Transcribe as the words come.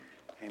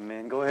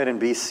Amen. Go ahead and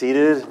be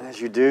seated. As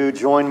you do,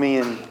 join me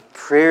in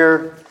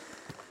prayer.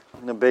 I'm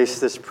going to base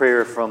this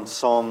prayer from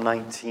Psalm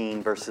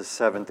 19, verses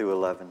 7 through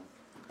 11.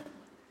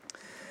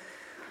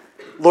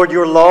 Lord,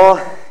 your law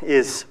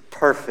is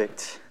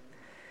perfect.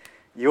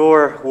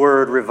 Your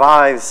word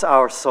revives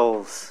our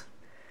souls.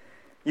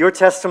 Your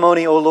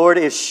testimony, O Lord,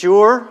 is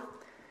sure,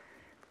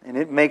 and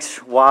it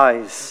makes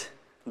wise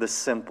the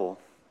simple.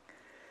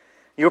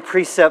 Your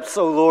precepts,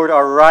 O Lord,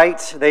 are right.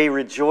 They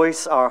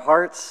rejoice our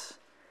hearts.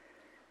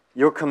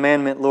 Your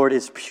commandment, Lord,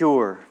 is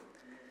pure.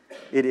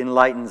 It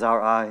enlightens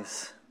our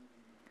eyes.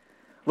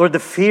 Lord, the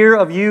fear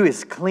of you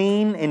is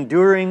clean,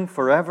 enduring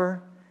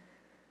forever.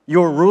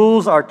 Your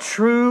rules are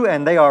true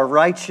and they are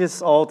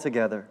righteous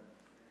altogether.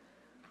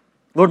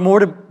 Lord, more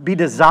to be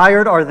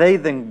desired are they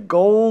than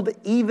gold,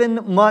 even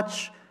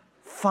much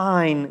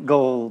fine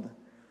gold.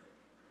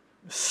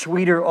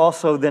 Sweeter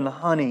also than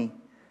honey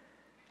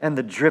and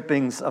the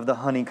drippings of the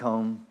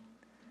honeycomb.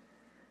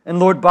 And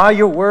Lord, by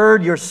your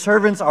word, your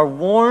servants are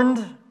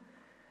warned,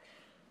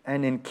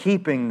 and in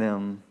keeping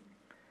them,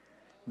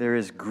 there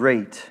is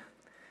great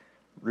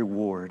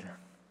reward.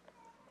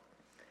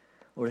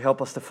 Lord,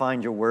 help us to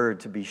find your word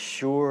to be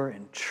sure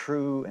and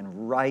true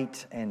and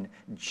right and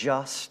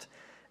just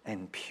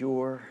and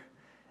pure,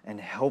 and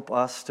help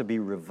us to be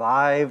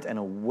revived and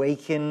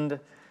awakened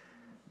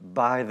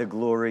by the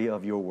glory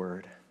of your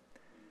word.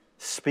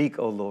 Speak,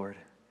 O Lord.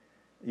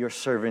 Your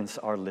servants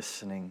are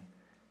listening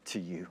to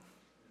you.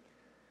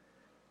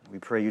 We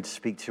pray you'd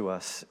speak to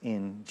us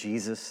in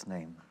Jesus'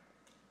 name.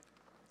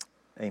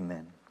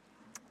 Amen.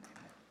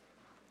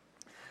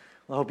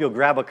 Well, I hope you'll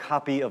grab a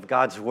copy of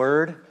God's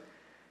Word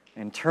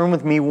and turn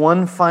with me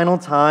one final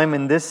time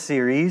in this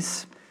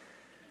series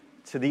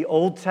to the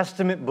Old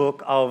Testament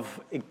book of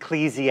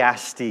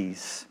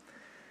Ecclesiastes.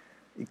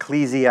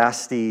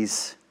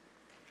 Ecclesiastes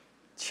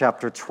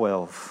chapter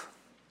 12.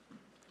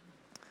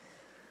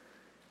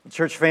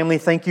 Church family,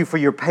 thank you for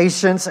your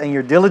patience and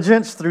your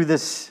diligence through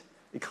this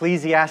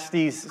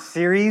Ecclesiastes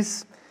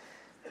series.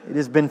 It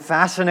has been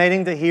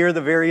fascinating to hear the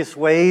various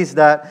ways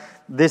that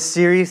this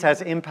series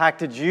has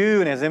impacted you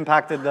and has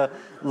impacted the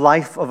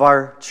life of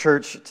our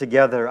church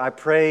together. I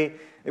pray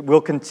it will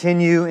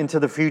continue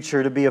into the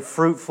future to be a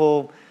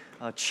fruitful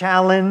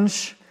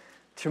challenge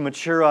to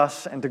mature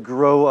us and to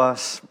grow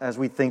us as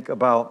we think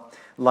about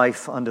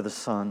life under the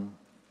sun.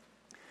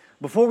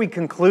 Before we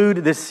conclude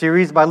this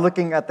series by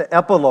looking at the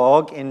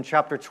epilogue in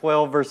chapter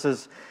 12,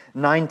 verses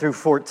 9 through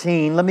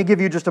 14, let me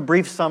give you just a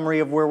brief summary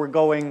of where we're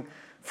going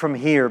from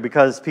here,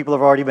 because people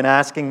have already been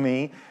asking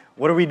me,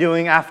 what are we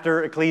doing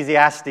after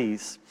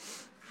Ecclesiastes?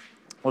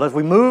 Well, as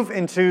we move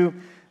into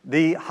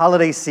the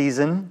holiday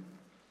season,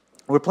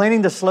 we're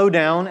planning to slow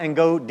down and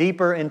go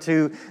deeper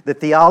into the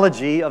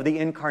theology of the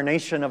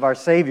incarnation of our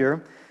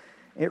Savior.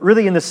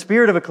 Really, in the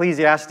spirit of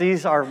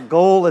Ecclesiastes, our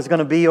goal is going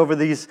to be over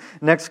these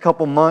next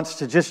couple months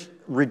to just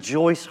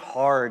rejoice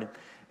hard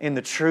in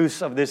the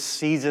truths of this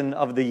season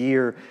of the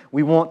year.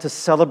 We want to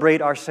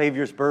celebrate our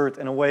Savior's birth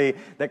in a way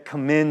that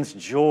commends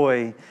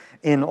joy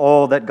in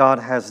all that God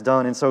has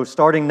done. And so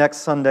starting next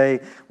Sunday,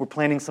 we're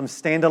planning some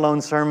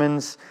standalone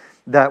sermons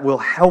that will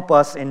help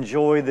us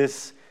enjoy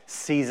this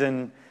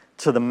season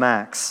to the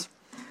max.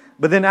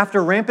 But then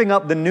after ramping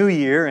up the new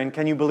year, and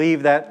can you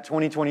believe that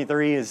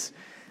 2023 is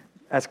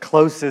as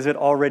close as it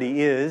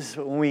already is,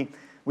 when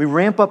we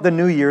ramp up the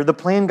new year, the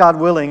plan, God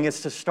willing,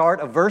 is to start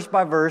a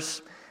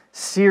verse-by-verse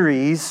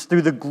series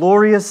through the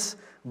glorious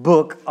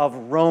book of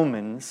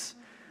Romans,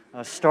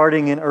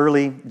 starting in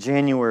early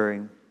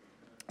January.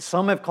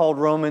 Some have called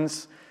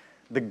Romans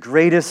the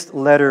greatest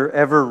letter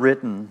ever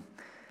written,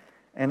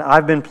 and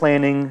I've been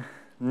planning,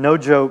 no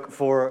joke,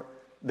 for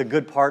the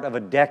good part of a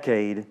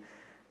decade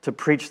to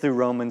preach through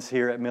Romans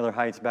here at Miller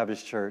Heights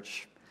Baptist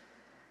Church.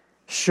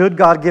 Should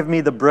God give me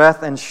the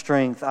breath and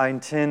strength, I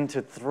intend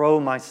to throw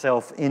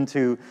myself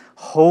into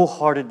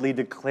wholeheartedly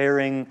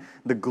declaring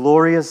the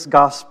glorious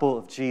gospel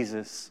of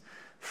Jesus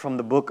from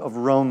the book of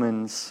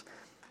Romans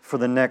for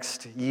the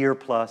next year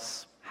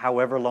plus,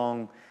 however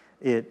long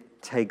it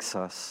takes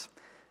us.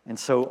 And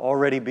so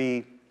already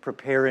be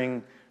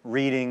preparing,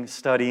 reading,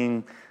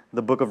 studying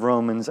the book of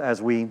Romans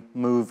as we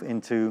move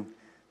into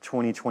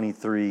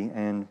 2023.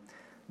 And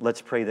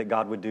let's pray that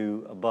God would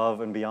do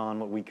above and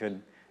beyond what we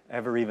could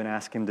ever even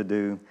ask Him to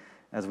do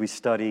as we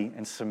study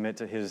and submit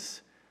to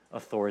His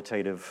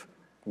authoritative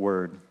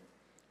word.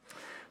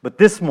 But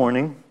this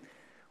morning,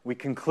 we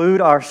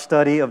conclude our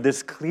study of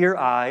this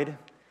clear-eyed,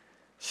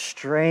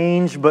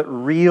 strange but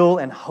real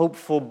and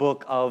hopeful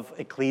book of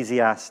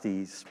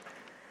Ecclesiastes.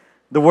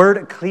 The word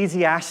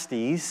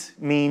Ecclesiastes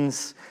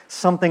means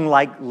something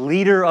like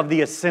leader of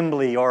the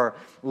assembly or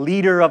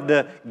leader of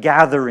the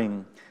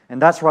gathering.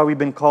 And that's why we've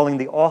been calling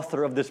the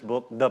author of this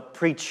book the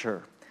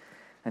preacher.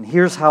 And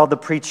here's how the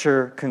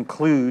preacher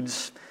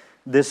concludes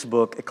this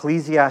book,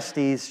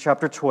 Ecclesiastes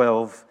chapter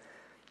 12,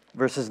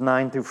 verses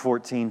 9 through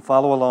 14.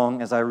 Follow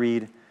along as I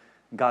read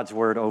God's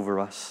word over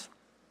us.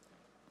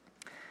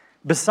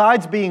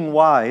 Besides being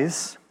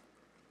wise,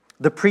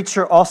 the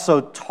preacher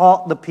also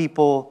taught the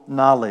people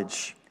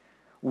knowledge,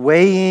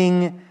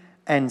 weighing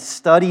and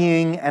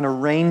studying and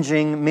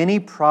arranging many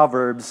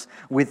proverbs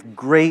with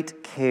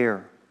great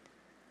care.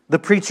 The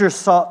preacher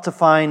sought to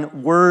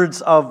find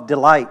words of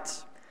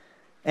delight,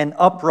 and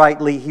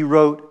uprightly he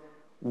wrote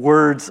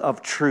words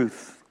of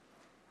truth.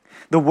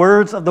 The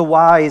words of the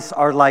wise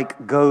are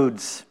like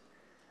goads,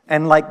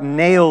 and like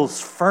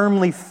nails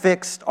firmly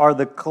fixed are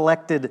the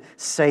collected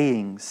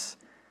sayings.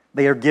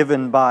 They are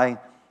given by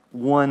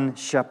one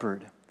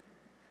shepherd.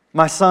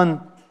 My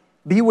son,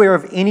 beware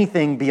of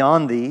anything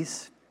beyond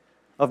these.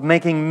 Of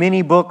making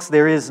many books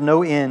there is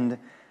no end,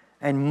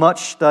 and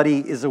much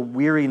study is a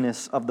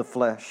weariness of the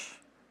flesh.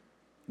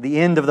 The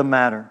end of the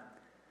matter,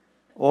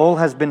 all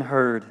has been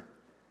heard.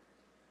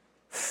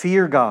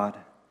 Fear God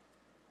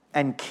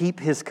and keep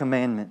His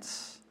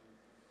commandments,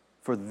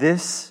 for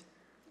this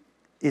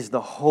is the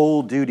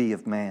whole duty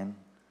of man.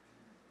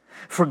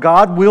 For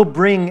God will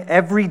bring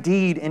every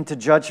deed into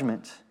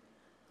judgment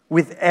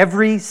with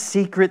every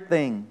secret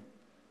thing,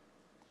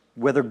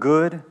 whether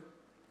good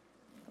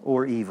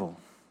or evil.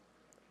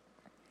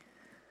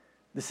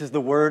 This is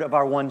the word of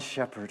our one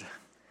shepherd.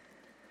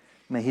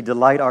 May He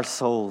delight our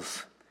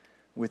souls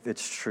with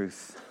its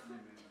truth.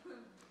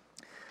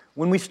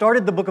 When we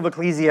started the book of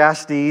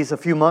Ecclesiastes a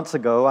few months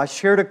ago, I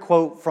shared a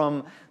quote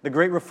from the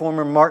great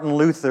reformer Martin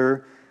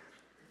Luther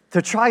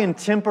to try and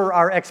temper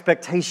our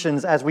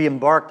expectations as we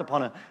embarked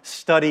upon a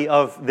study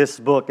of this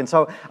book. And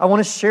so I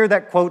want to share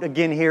that quote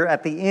again here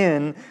at the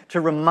end to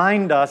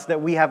remind us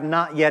that we have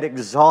not yet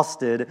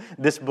exhausted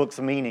this book's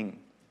meaning.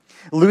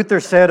 Luther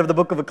said of the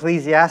book of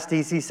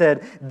Ecclesiastes, he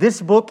said,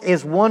 "This book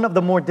is one of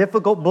the more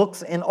difficult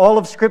books in all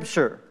of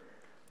Scripture,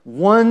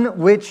 one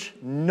which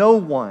no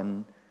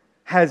one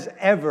has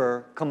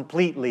ever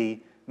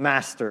completely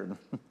mastered."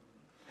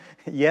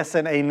 Yes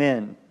and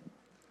amen.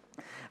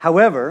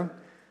 However,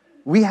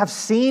 we have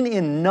seen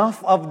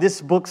enough of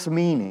this book's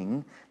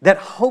meaning that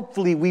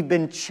hopefully we've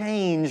been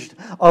changed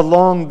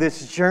along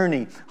this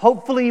journey.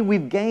 Hopefully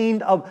we've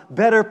gained a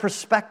better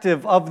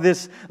perspective of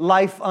this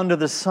life under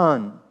the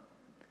sun.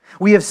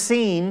 We have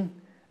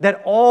seen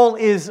that all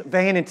is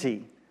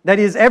vanity. That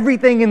is,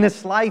 everything in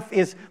this life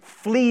is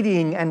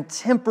fleeting and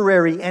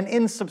temporary and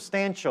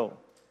insubstantial.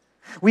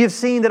 We have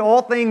seen that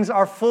all things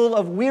are full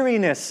of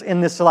weariness in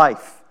this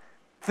life.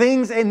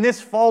 Things in this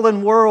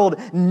fallen world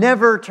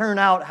never turn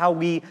out how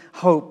we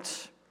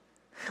hoped.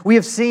 We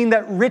have seen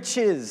that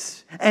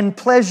riches and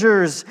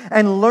pleasures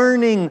and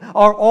learning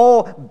are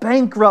all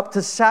bankrupt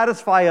to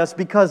satisfy us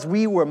because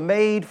we were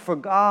made for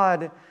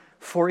God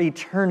for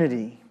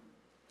eternity.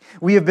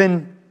 We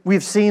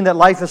have seen that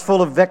life is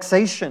full of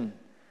vexation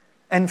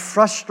and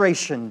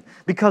frustration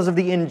because of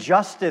the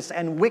injustice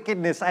and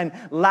wickedness and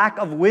lack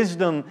of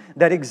wisdom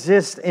that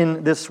exist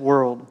in this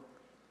world.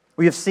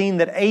 We have seen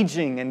that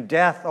aging and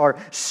death are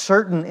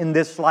certain in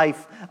this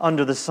life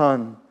under the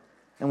sun.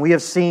 And we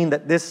have seen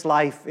that this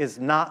life is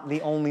not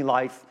the only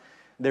life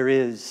there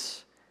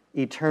is.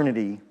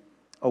 Eternity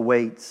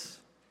awaits.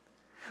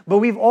 But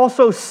we've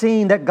also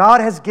seen that God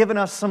has given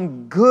us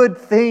some good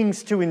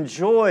things to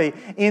enjoy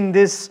in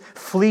this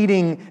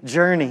fleeting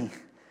journey.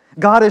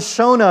 God has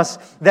shown us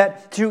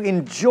that to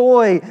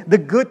enjoy the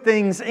good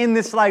things in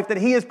this life that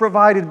He has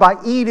provided by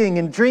eating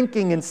and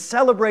drinking and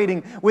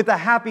celebrating with a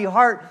happy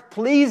heart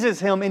pleases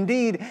Him.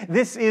 Indeed,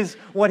 this is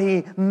what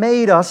He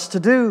made us to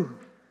do.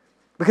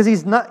 Because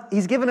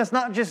He's given us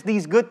not just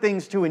these good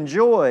things to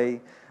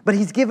enjoy, but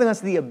He's given us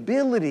the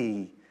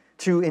ability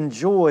to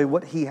enjoy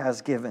what He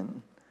has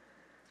given.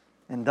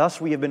 And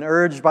thus we have been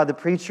urged by the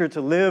preacher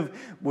to live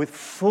with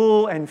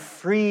full and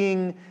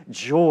freeing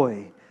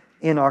joy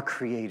in our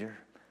Creator.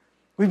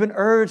 We've been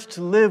urged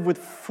to live with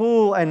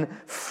full and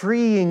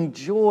freeing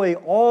joy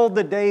all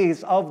the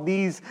days of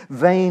these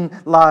vain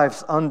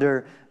lives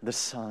under the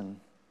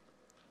sun.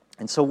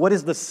 And so what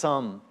is the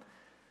sum?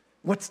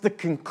 What's the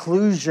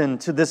conclusion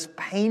to this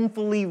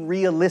painfully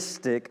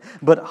realistic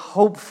but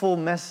hopeful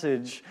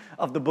message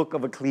of the book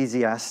of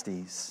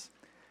Ecclesiastes?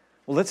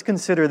 Well, let's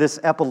consider this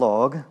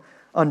epilogue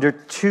under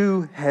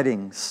two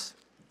headings.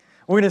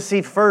 We're going to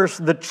see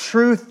first the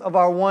truth of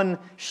our one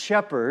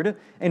shepherd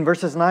in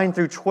verses 9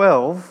 through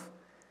 12.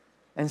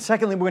 And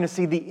secondly, we're going to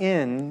see the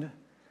end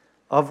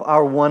of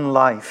our one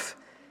life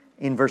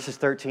in verses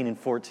 13 and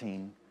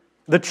 14.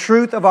 The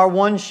truth of our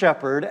one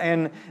shepherd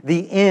and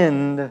the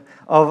end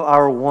of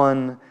our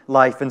one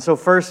life. And so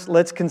first,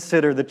 let's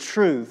consider the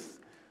truth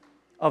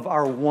of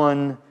our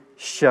one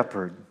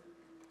shepherd.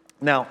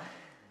 Now,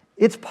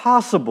 it's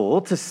possible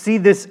to see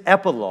this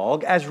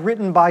epilogue as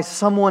written by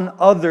someone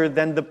other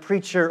than the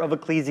preacher of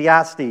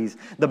Ecclesiastes,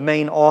 the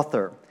main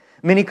author.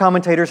 Many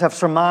commentators have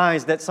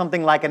surmised that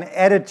something like an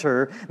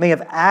editor may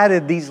have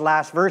added these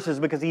last verses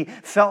because he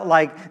felt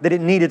like that it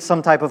needed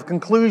some type of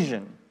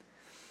conclusion.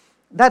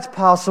 That's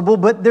possible,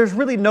 but there's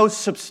really no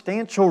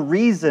substantial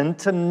reason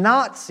to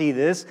not see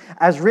this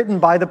as written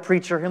by the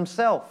preacher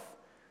himself.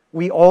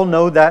 We all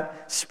know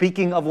that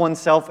speaking of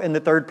oneself in the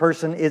third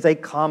person is a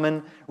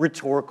common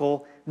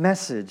rhetorical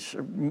method.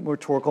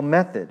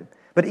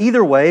 But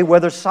either way,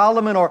 whether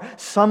Solomon or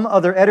some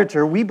other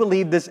editor, we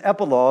believe this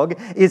epilogue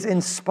is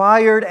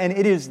inspired and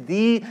it is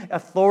the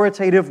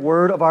authoritative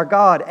word of our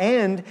God,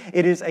 and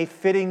it is a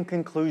fitting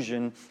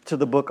conclusion to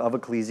the book of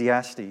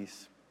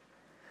Ecclesiastes.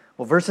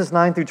 Well, verses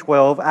 9 through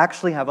 12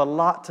 actually have a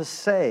lot to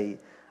say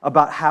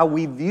about how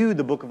we view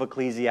the book of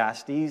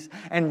Ecclesiastes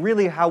and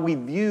really how we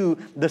view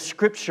the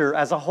Scripture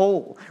as a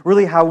whole,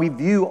 really how we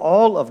view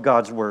all of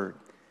God's Word.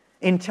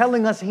 In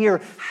telling us here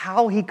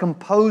how he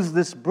composed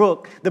this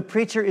book, the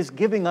preacher is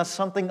giving us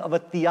something of a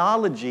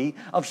theology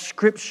of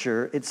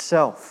Scripture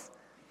itself.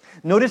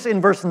 Notice in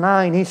verse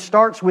 9, he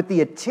starts with the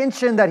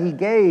attention that he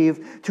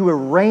gave to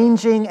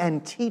arranging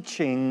and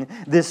teaching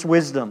this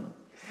wisdom.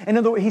 In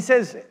other words, he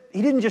says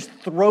he didn't just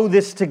throw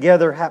this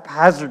together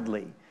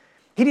haphazardly.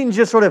 He didn't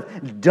just sort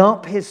of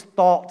dump his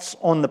thoughts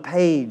on the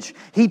page.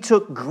 He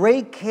took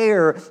great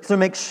care to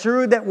make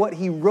sure that what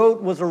he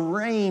wrote was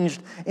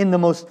arranged in the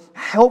most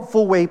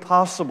helpful way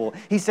possible.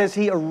 He says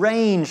he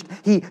arranged,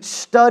 he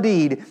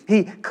studied,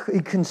 he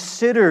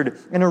considered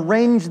and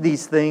arranged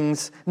these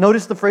things.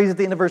 Notice the phrase at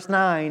the end of verse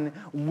 9,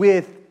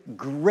 with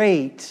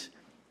great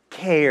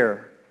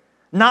care.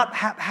 Not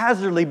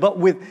haphazardly, but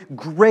with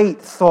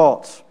great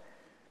thought.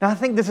 Now, I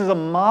think this is a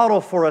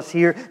model for us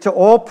here to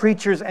all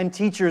preachers and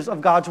teachers of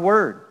God's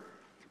Word.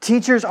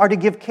 Teachers are to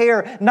give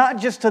care not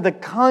just to the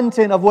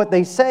content of what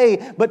they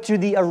say, but to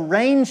the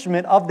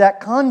arrangement of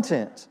that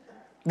content.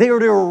 They are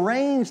to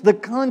arrange the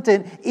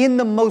content in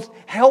the most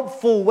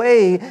helpful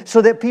way so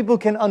that people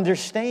can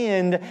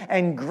understand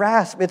and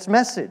grasp its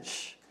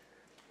message.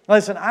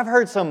 Listen, I've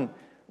heard some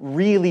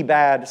really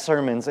bad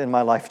sermons in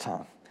my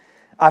lifetime.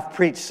 I've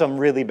preached some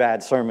really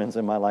bad sermons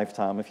in my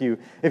lifetime. If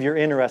you're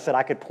interested,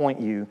 I could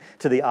point you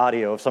to the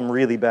audio of some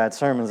really bad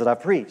sermons that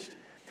I've preached.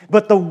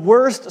 But the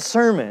worst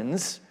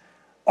sermons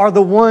are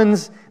the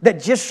ones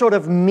that just sort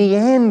of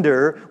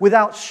meander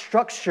without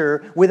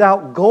structure,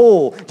 without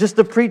goal. Just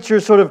the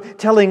preacher sort of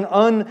telling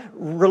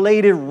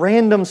unrelated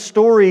random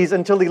stories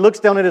until he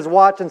looks down at his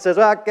watch and says,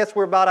 I guess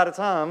we're about out of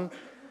time.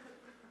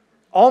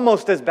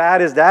 Almost as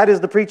bad as that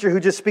is the preacher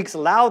who just speaks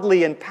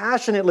loudly and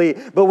passionately,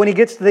 but when he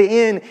gets to the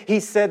end, he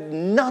said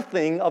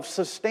nothing of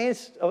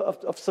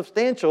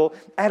substantial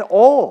at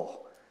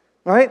all.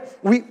 Right?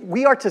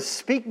 We are to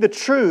speak the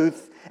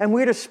truth, and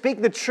we're to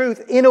speak the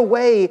truth in a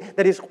way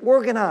that is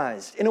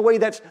organized, in a way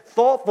that's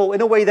thoughtful,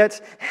 in a way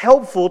that's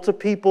helpful to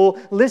people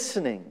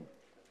listening.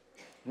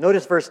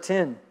 Notice verse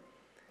 10.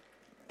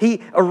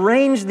 He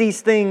arranged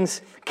these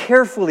things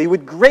carefully,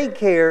 with great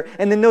care,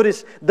 and then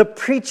notice the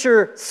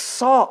preacher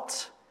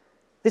sought.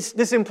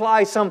 This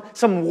implies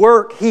some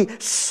work. He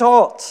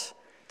sought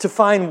to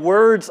find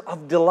words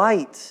of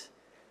delight,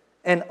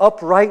 and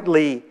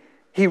uprightly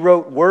he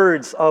wrote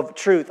words of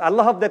truth. I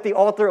love that the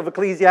author of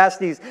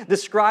Ecclesiastes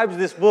describes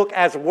this book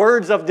as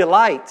words of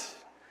delight.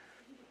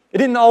 It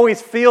didn't always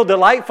feel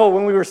delightful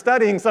when we were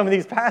studying some of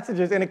these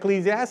passages, and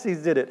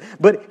Ecclesiastes did it.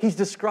 But he's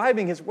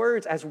describing his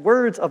words as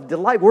words of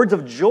delight, words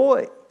of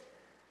joy.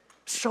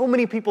 So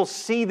many people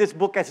see this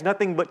book as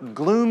nothing but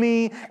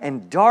gloomy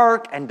and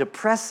dark and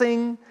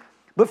depressing.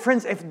 But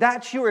friends, if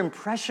that's your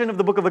impression of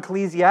the book of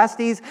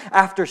Ecclesiastes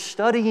after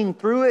studying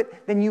through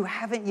it, then you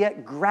haven't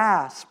yet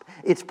grasped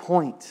its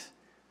point.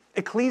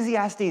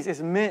 Ecclesiastes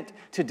is meant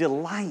to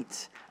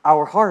delight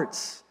our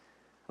hearts.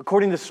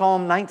 According to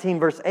Psalm 19,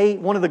 verse 8,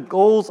 one of the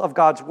goals of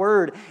God's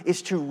Word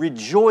is to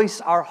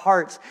rejoice our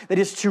hearts, that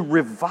is to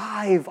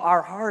revive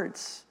our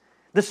hearts.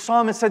 The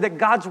psalmist said that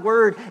God's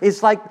Word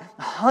is like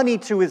honey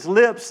to his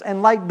lips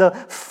and like the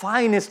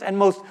finest and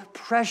most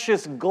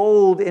precious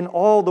gold in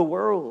all the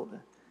world.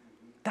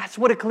 That's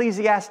what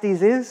Ecclesiastes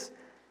is.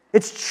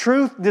 It's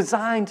truth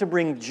designed to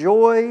bring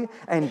joy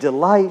and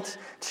delight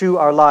to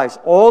our lives.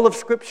 All of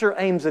Scripture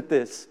aims at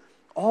this.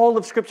 All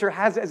of Scripture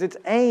has as its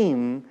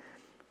aim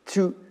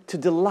to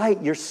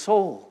delight your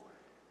soul,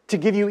 to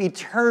give you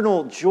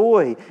eternal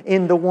joy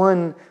in the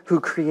one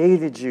who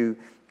created you.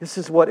 This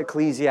is what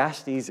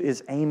Ecclesiastes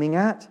is aiming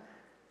at.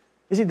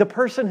 You see, the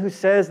person who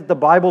says that the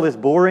Bible is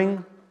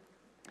boring,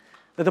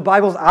 that the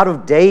Bible's out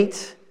of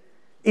date,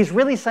 is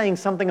really saying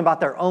something about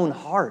their own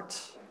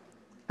hearts.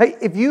 Hey,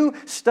 if you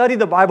study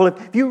the Bible,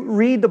 if you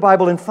read the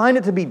Bible and find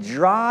it to be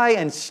dry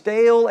and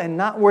stale and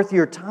not worth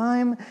your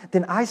time,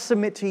 then I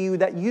submit to you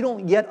that you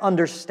don't yet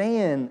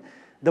understand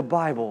the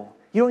Bible.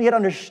 You don't yet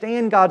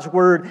understand God's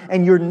Word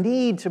and your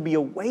need to be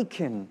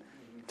awakened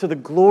to the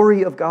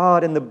glory of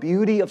God and the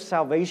beauty of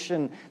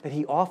salvation that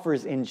He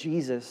offers in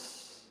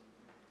Jesus.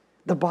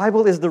 The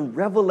Bible is the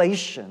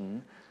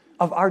revelation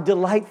of our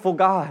delightful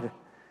God.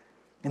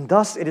 And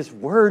thus it is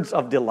words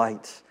of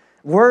delight.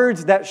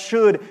 Words that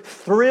should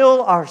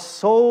thrill our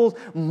souls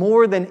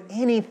more than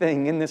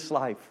anything in this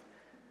life.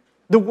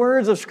 The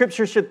words of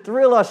Scripture should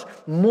thrill us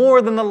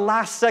more than the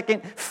last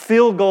second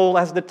field goal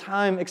as the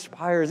time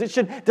expires. It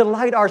should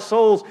delight our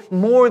souls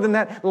more than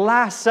that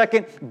last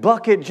second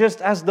bucket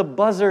just as the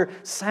buzzer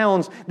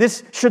sounds.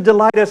 This should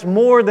delight us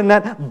more than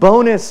that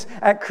bonus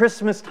at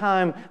Christmas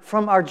time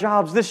from our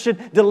jobs. This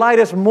should delight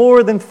us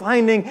more than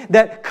finding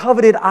that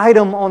coveted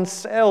item on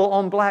sale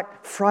on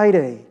Black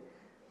Friday.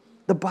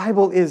 The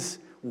Bible is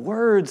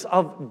words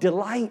of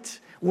delight,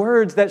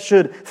 words that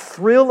should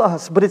thrill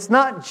us. But it's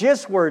not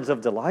just words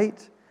of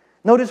delight.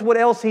 Notice what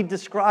else he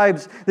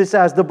describes this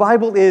as. The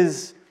Bible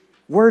is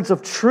words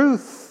of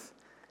truth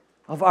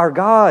of our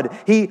God.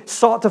 He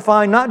sought to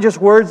find not just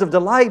words of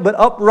delight, but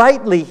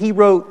uprightly he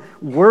wrote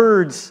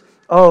words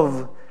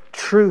of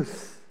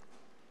truth.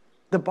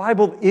 The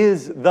Bible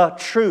is the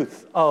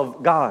truth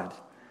of God.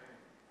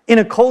 In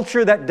a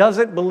culture that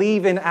doesn't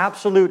believe in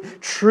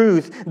absolute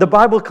truth, the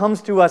Bible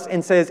comes to us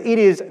and says it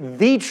is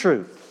the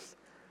truth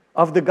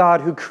of the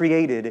God who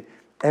created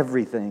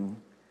everything.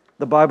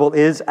 The Bible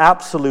is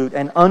absolute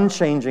and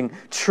unchanging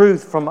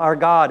truth from our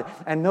God.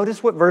 And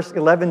notice what verse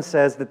 11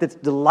 says, that this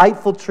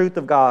delightful truth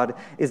of God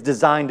is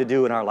designed to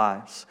do in our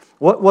lives.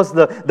 What was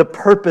the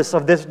purpose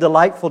of this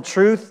delightful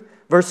truth?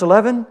 Verse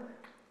 11,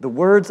 the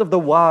words of the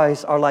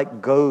wise are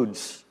like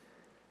goads,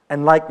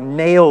 and like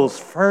nails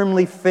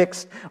firmly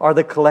fixed are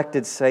the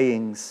collected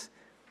sayings.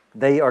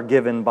 They are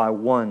given by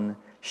one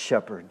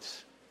shepherd.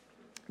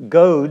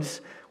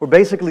 Goads were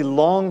basically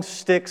long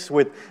sticks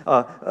with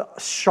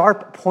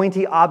sharp,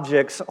 pointy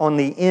objects on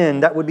the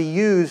end that would be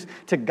used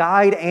to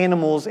guide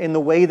animals in the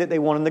way that they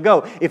wanted to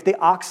go. If the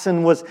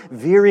oxen was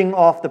veering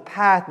off the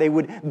path, they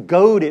would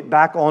goad it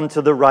back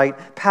onto the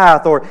right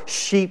path, or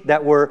sheep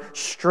that were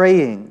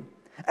straying.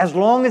 As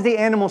long as the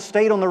animal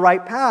stayed on the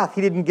right path,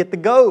 he didn't get the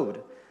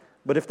goad.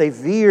 But if they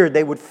veered,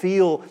 they would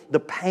feel the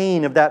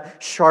pain of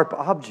that sharp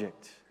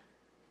object.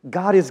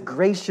 God is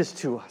gracious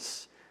to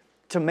us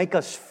to make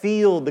us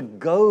feel the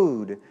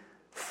goad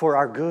for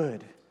our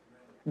good.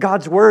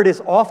 God's Word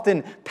is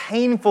often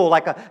painful,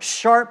 like a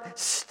sharp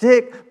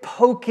stick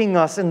poking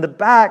us in the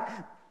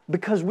back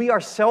because we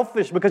are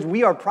selfish, because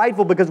we are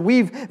prideful, because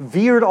we've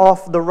veered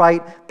off the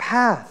right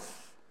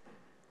path.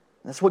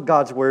 That's what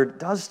God's Word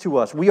does to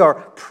us. We are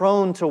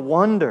prone to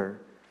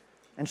wander.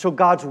 And so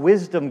God's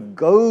wisdom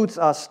goads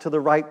us to the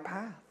right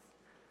path.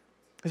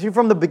 You see,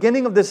 from the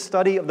beginning of this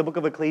study of the book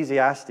of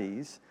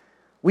Ecclesiastes,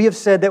 we have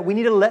said that we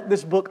need to let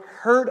this book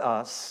hurt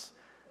us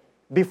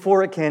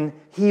before it can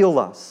heal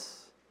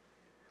us.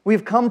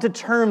 We've come to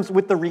terms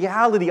with the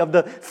reality of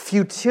the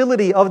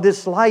futility of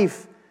this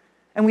life,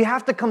 and we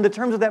have to come to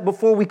terms with that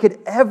before we could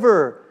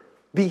ever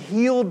be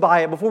healed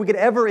by it, before we could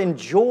ever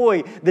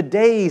enjoy the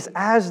days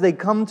as they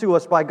come to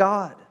us by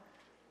God.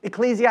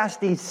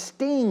 Ecclesiastes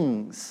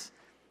stings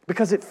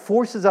because it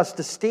forces us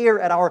to stare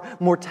at our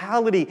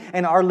mortality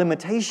and our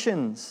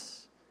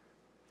limitations.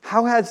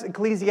 How has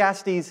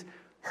Ecclesiastes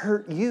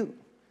hurt you?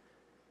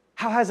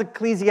 How has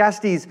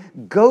Ecclesiastes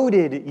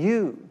goaded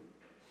you?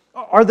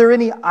 Are there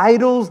any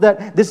idols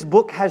that this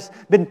book has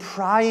been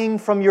prying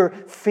from your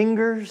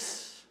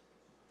fingers?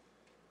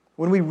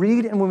 When we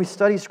read and when we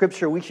study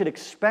Scripture, we should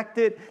expect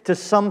it to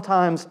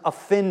sometimes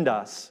offend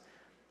us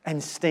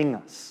and sting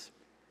us.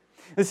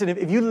 Listen,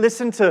 if you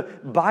listen to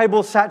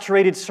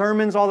Bible-saturated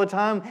sermons all the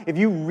time, if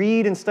you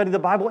read and study the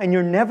Bible and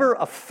you're never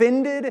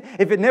offended,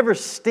 if it never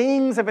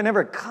stings, if it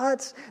never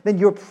cuts, then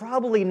you're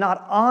probably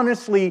not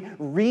honestly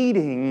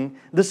reading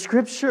the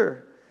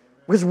Scripture.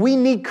 Because we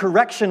need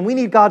correction. We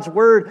need God's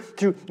Word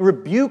to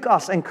rebuke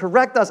us and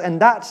correct us.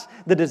 And that's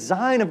the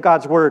design of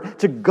God's Word,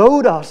 to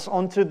goad us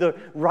onto the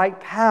right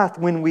path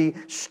when we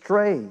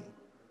stray.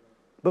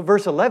 But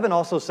verse 11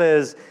 also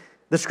says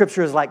the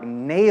Scripture is like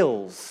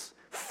nails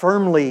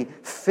firmly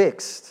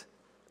fixed.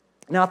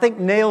 Now, I think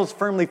nails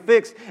firmly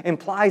fixed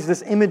implies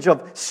this image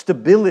of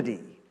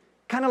stability,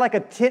 kind of like a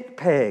tent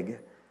peg.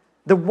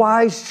 The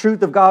wise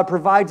truth of God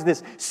provides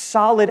this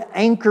solid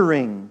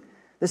anchoring,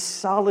 this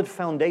solid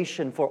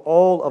foundation for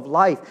all of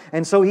life.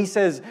 And so he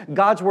says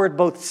God's Word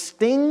both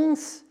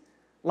stings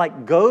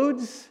like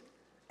goads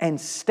and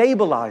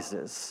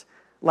stabilizes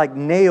like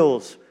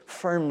nails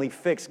firmly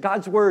fixed.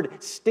 God's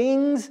Word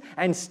stings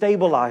and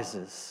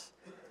stabilizes.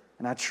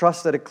 And I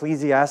trust that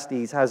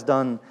Ecclesiastes has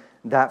done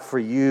that for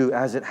you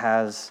as it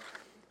has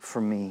for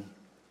me.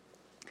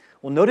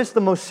 Well, notice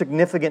the most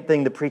significant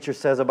thing the preacher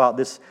says about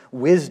this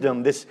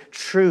wisdom, this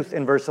truth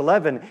in verse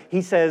 11.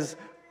 He says,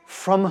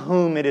 from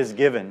whom it is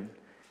given.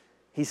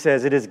 He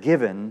says, it is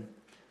given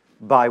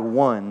by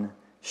one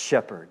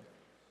shepherd.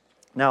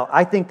 Now,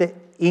 I think the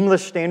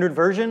English Standard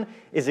Version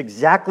is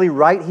exactly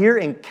right here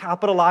in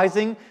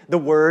capitalizing the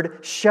word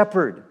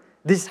shepherd.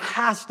 This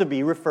has to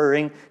be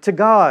referring to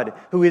God,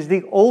 who is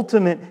the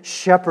ultimate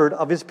shepherd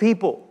of His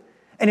people.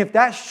 And if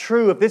that's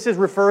true, if this is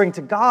referring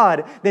to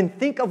God, then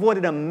think of what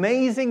an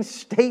amazing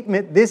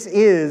statement this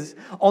is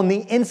on the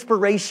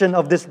inspiration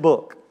of this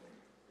book.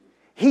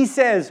 He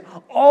says,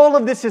 all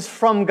of this is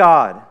from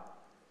God.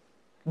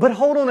 But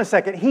hold on a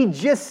second. He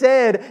just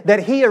said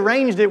that He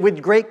arranged it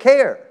with great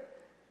care.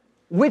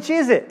 Which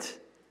is it?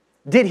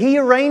 Did He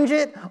arrange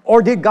it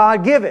or did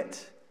God give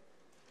it?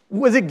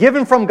 Was it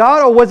given from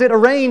God or was it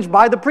arranged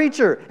by the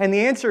preacher? And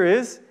the answer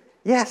is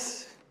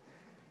yes.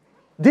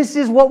 This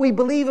is what we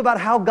believe about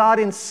how God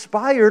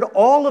inspired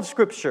all of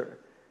Scripture.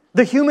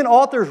 The human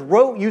authors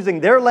wrote using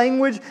their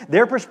language,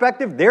 their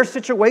perspective, their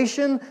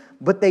situation,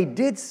 but they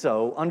did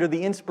so under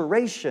the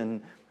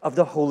inspiration of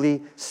the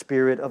Holy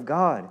Spirit of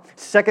God.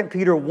 2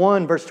 Peter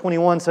 1, verse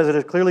 21 says it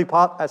as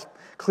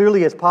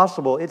clearly as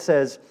possible. It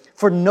says,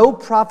 "For no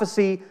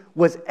prophecy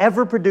was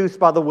ever produced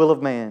by the will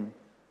of man,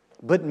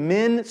 but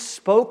men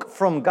spoke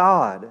from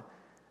God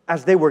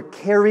as they were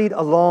carried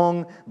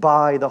along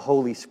by the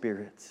Holy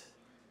Spirit."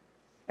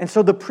 And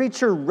so the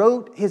preacher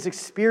wrote his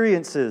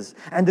experiences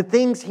and the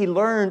things he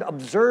learned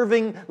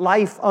observing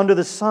life under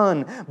the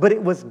sun, but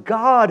it was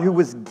God who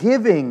was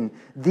giving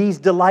these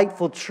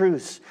delightful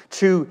truths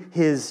to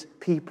His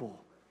people.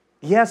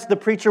 Yes, the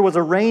preacher was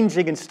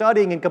arranging and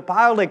studying and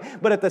compiling,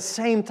 but at the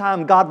same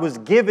time, God was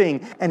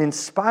giving and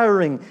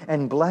inspiring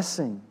and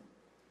blessing.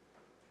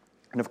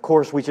 And of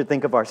course, we should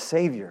think of our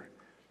Savior,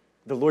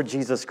 the Lord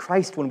Jesus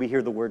Christ, when we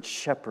hear the word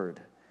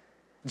shepherd.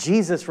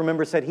 Jesus,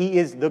 remember, said He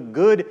is the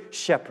good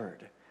shepherd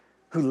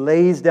who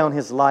lays down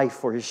His life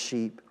for His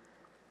sheep.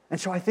 And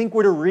so I think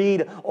we're to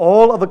read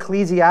all of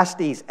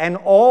Ecclesiastes and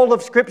all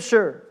of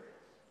Scripture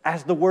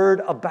as the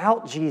word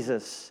about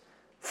Jesus,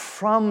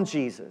 from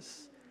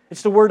Jesus.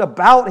 It's the word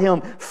about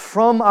Him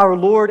from our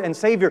Lord and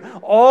Savior.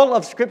 All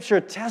of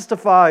Scripture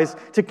testifies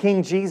to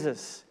King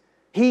Jesus.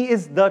 He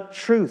is the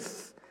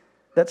truth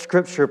that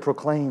Scripture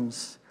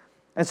proclaims.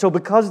 And so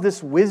because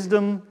this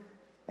wisdom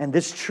and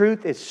this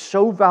truth is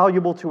so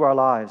valuable to our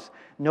lives,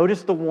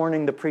 notice the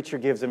warning the preacher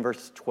gives in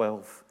verse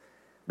 12.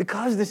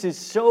 Because this is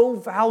so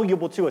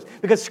valuable to us,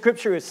 because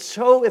Scripture is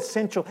so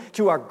essential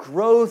to our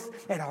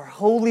growth and our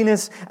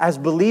holiness as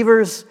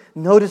believers,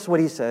 notice what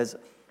he says.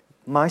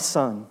 "My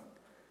son,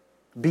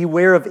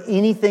 beware of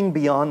anything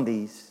beyond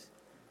these.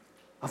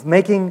 Of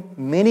making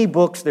many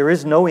books there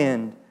is no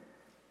end,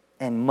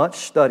 and much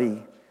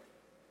study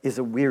is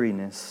a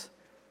weariness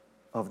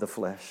of the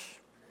flesh."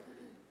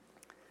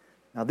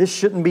 Now, this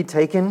shouldn't be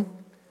taken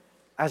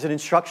as an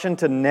instruction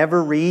to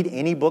never read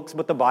any books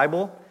but the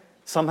Bible.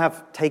 Some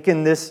have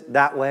taken this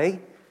that way.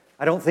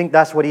 I don't think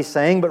that's what he's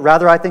saying, but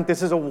rather I think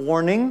this is a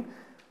warning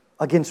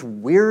against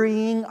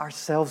wearying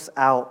ourselves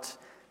out,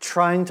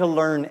 trying to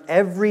learn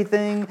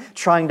everything,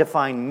 trying to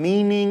find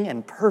meaning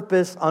and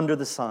purpose under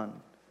the sun,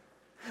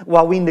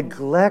 while we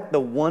neglect the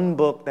one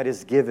book that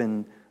is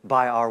given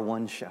by our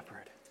one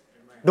shepherd.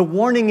 The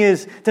warning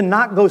is to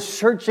not go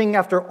searching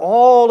after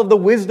all of the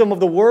wisdom of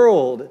the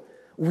world,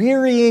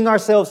 wearying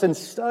ourselves and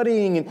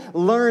studying and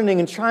learning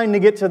and trying to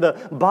get to the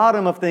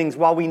bottom of things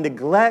while we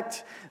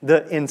neglect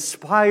the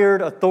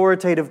inspired,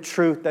 authoritative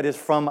truth that is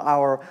from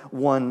our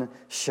one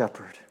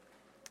shepherd.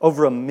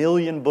 Over 1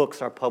 million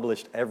books are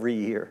published every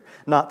year,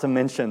 not to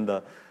mention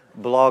the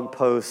blog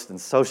posts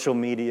and social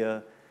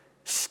media.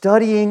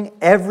 Studying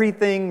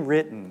everything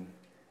written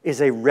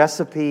is a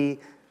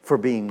recipe for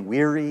being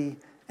weary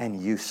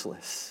and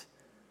useless.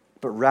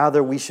 But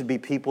rather, we should be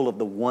people of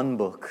the one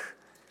book,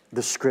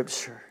 the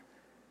Scripture.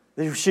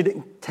 We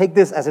should take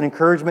this as an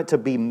encouragement to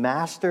be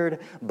mastered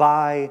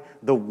by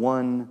the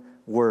one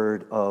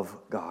Word of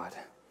God.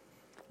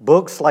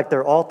 Books, like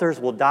their authors,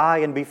 will die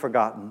and be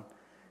forgotten.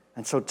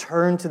 And so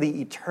turn to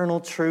the eternal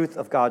truth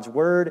of God's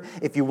Word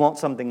if you want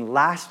something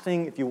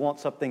lasting, if you want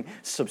something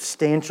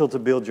substantial to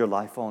build your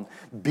life on.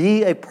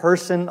 Be a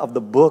person of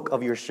the book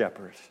of your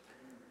shepherd.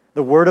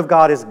 The Word of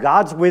God is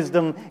God's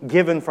wisdom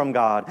given from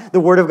God. The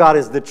Word of God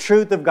is the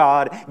truth of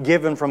God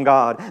given from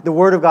God. The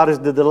Word of God is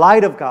the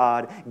delight of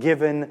God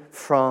given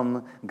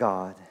from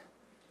God.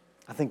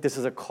 I think this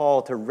is a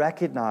call to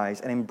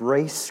recognize and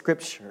embrace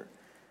Scripture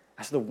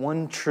as the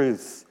one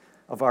truth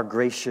of our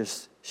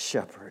gracious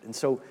shepherd. And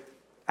so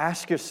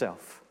ask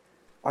yourself,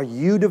 are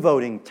you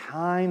devoting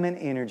time and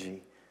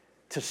energy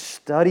to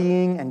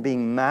studying and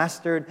being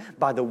mastered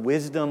by the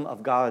wisdom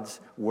of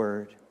God's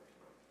Word?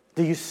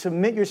 Do you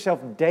submit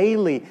yourself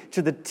daily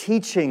to the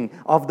teaching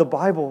of the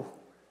Bible?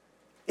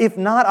 If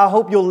not, I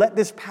hope you'll let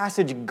this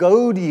passage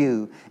goad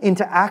you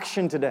into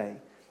action today.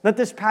 Let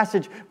this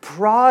passage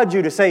prod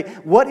you to say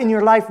what in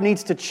your life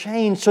needs to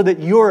change so that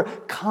you're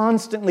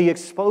constantly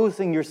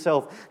exposing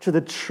yourself to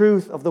the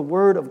truth of the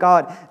Word of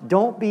God.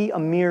 Don't be a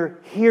mere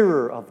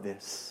hearer of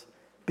this.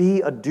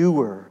 Be a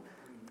doer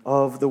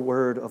of the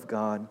Word of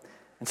God.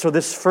 And so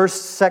this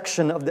first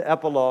section of the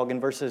epilogue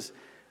in verses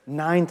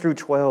 9 through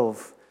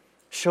 12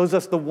 shows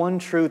us the one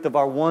truth of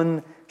our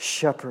one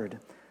shepherd.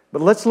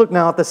 But let's look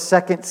now at the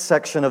second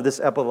section of this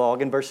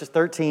epilogue in verses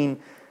 13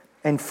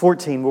 and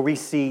 14, where we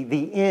see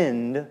the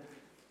end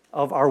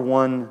of our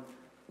one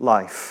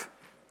life.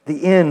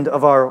 The end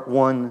of our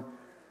one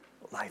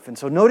life. And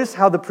so notice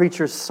how the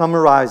preacher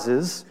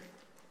summarizes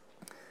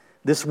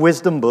this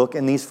wisdom book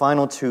in these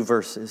final 2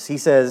 verses. He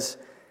says,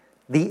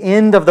 "The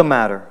end of the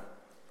matter,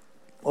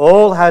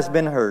 all has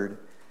been heard.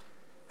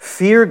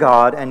 Fear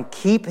God and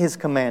keep His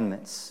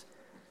commandments.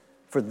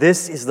 For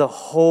this is the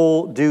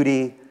whole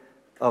duty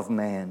of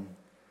man.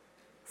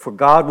 For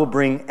God will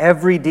bring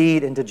every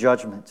deed into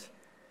judgment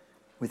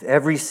with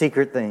every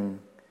secret thing,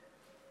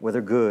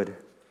 whether good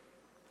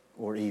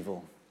or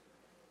evil."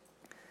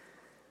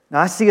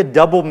 Now I see a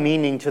double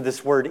meaning to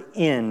this word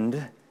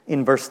end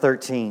in verse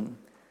 13.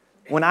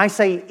 When I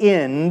say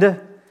end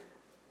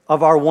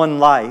of our one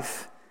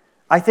life,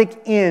 I think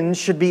end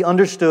should be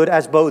understood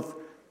as both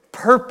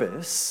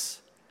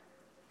purpose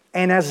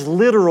and as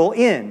literal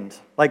end,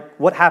 like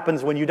what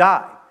happens when you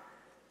die.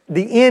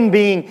 The end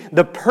being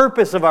the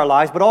purpose of our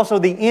lives, but also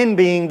the end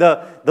being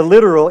the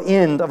literal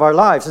end of our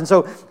lives. And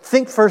so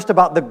think first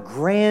about the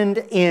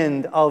grand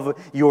end of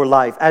your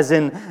life, as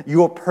in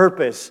your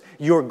purpose,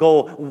 your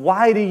goal.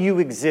 Why do you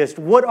exist?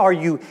 What are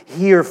you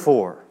here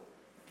for?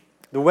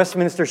 The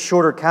Westminster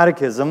Shorter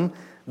Catechism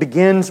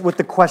begins with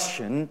the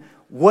question,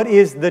 what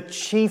is the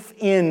chief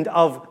end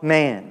of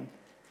man?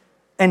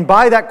 And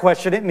by that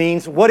question, it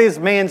means, what is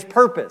man's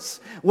purpose?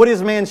 What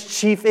is man's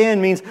chief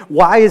end? Means,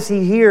 why is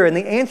he here? And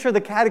the answer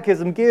the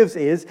Catechism gives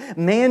is,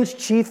 man's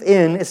chief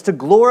end is to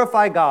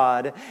glorify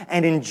God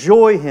and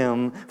enjoy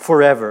Him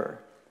forever.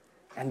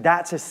 And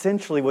that's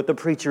essentially what the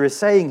preacher is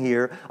saying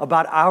here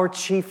about our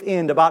chief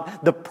end,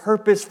 about the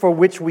purpose for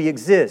which we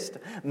exist.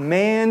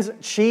 Man's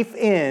chief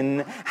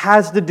end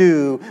has to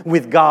do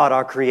with God,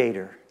 our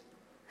Creator.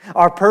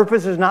 Our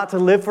purpose is not to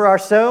live for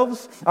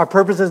ourselves. Our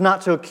purpose is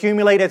not to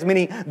accumulate as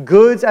many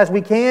goods as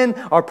we can.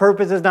 Our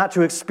purpose is not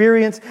to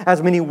experience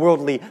as many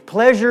worldly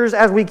pleasures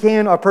as we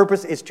can. Our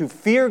purpose is to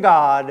fear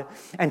God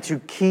and to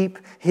keep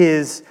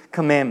His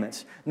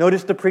commandments.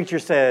 Notice the preacher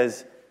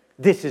says,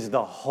 this is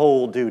the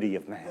whole duty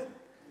of man.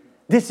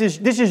 This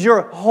is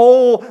your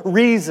whole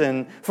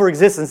reason for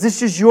existence.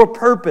 This is your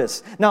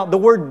purpose. Now, the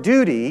word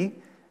duty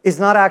is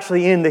not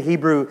actually in the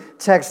Hebrew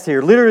text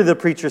here. Literally, the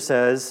preacher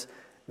says,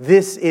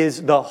 this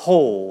is the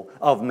whole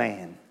of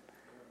man.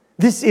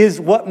 This is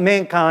what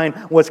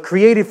mankind was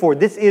created for.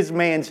 This is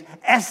man's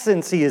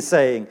essence, he is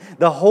saying.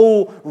 The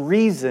whole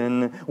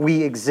reason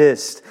we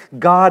exist.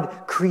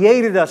 God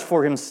created us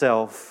for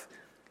Himself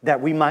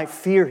that we might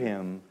fear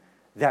Him,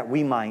 that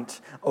we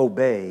might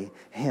obey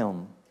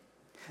Him.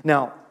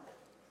 Now,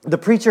 the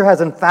preacher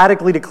has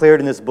emphatically declared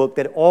in this book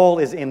that all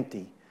is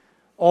empty.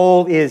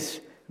 All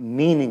is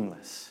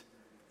meaningless.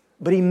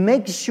 But he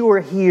makes sure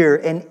here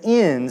and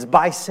ends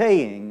by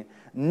saying,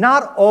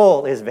 not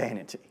all is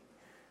vanity.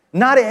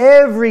 Not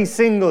every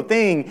single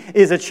thing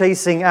is a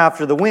chasing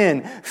after the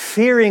wind.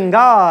 Fearing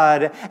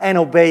God and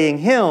obeying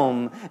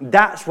Him,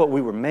 that's what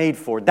we were made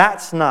for.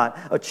 That's not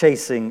a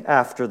chasing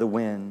after the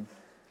wind.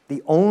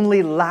 The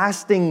only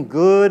lasting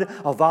good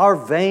of our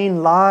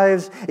vain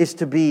lives is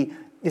to be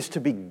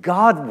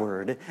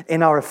Godward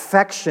in our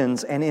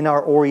affections and in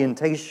our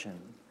orientation.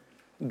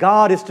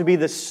 God is to be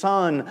the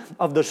sun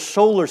of the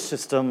solar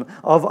system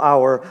of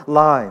our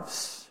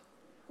lives.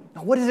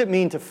 Now, what does it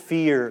mean to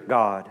fear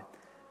God?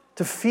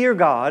 To fear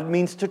God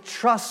means to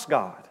trust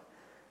God.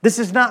 This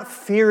is not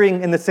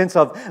fearing in the sense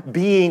of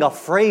being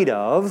afraid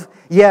of.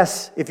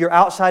 Yes, if you're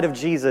outside of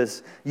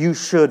Jesus, you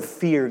should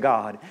fear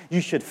God.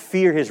 You should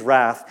fear His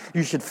wrath.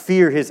 You should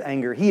fear His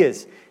anger. He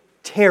is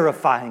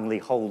terrifyingly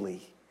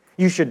holy.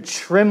 You should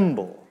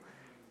tremble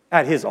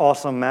at His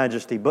awesome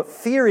majesty. But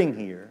fearing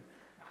here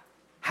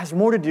has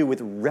more to do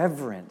with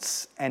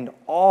reverence and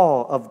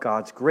awe of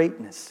God's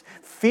greatness.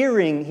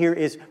 Fearing here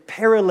is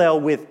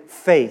parallel with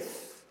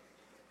faith.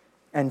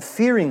 And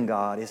fearing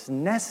God is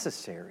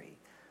necessary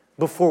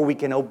before we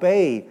can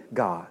obey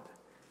God.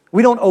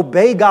 We don't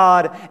obey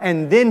God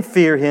and then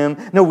fear Him.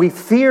 No, we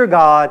fear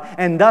God,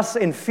 and thus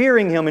in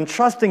fearing Him and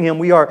trusting Him,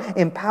 we are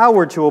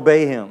empowered to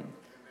obey Him.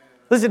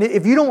 Listen,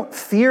 if you don't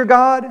fear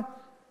God,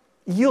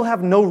 you'll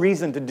have no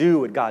reason to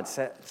do what God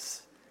says.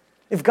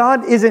 If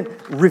God isn't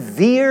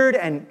revered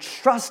and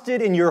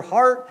trusted in your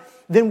heart,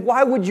 then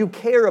why would you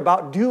care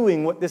about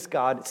doing what this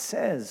God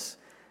says?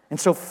 And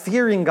so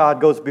fearing God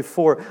goes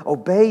before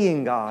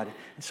obeying God.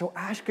 And so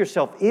ask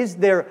yourself, is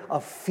there a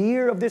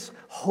fear of this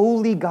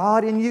holy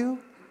God in you?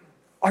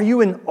 Are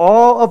you in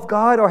awe of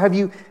God? Or have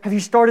you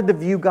started to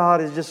view God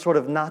as just sort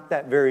of not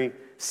that very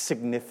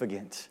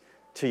significant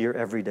to your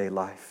everyday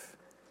life?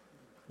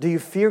 Do you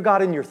fear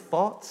God in your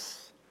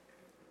thoughts?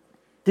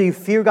 Do you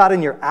fear God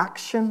in your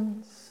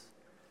actions?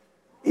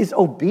 Is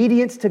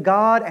obedience to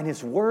God and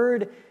His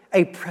Word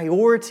a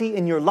priority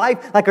in your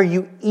life? Like, are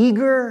you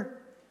eager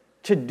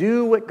to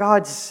do what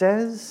God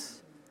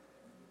says?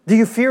 Do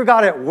you fear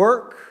God at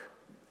work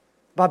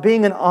by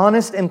being an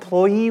honest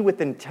employee with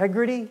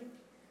integrity?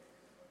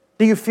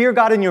 Do you fear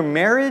God in your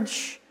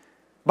marriage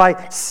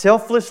by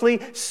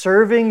selflessly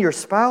serving your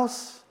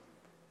spouse?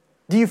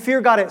 Do you fear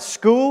God at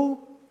school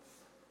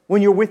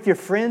when you're with your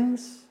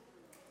friends?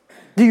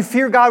 Do you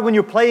fear God when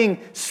you're playing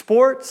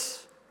sports?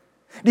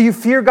 Do you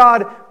fear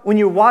God when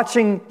you're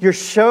watching your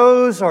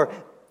shows or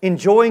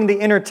enjoying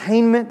the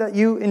entertainment that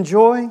you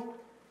enjoy?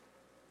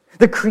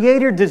 The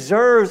Creator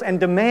deserves and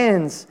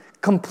demands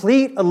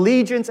complete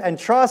allegiance and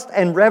trust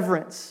and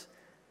reverence.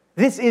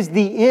 This is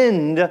the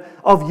end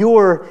of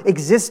your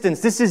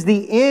existence. This is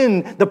the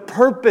end, the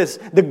purpose,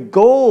 the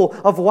goal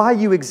of why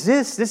you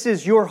exist. This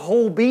is your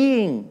whole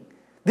being.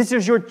 This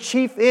is your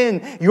chief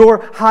end,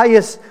 your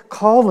highest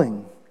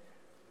calling.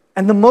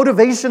 And the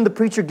motivation the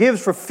preacher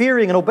gives for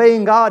fearing and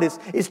obeying God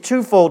is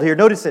twofold here.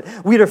 Notice it.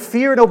 We are to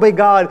fear and obey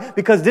God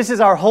because this is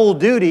our whole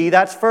duty,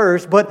 that's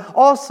first, but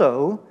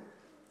also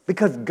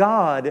because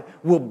God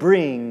will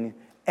bring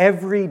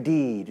every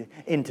deed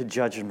into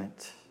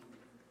judgment.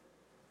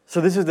 So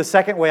this is the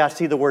second way I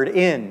see the word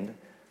end.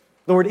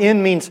 The word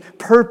end means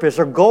purpose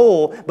or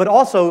goal, but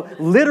also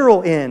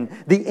literal end,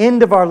 the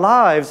end of our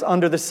lives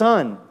under the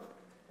sun.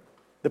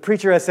 The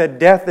preacher has said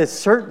death is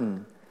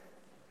certain.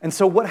 And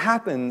so what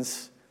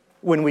happens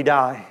when we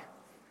die?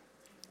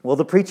 Well,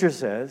 the preacher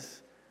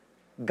says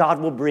God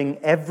will bring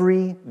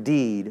every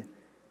deed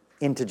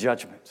into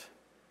judgment.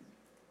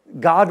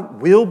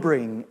 God will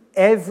bring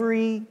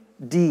every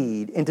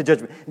deed into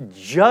judgment.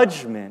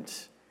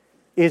 Judgment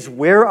is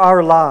where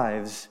our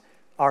lives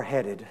are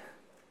headed.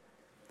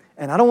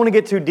 And I don't want to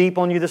get too deep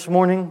on you this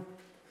morning,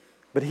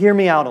 but hear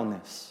me out on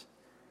this.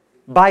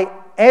 By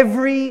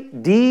every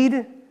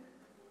deed,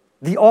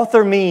 the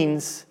author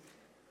means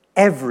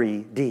every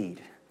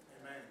deed.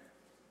 Amen.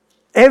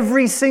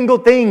 Every single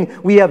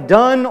thing we have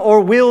done or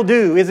will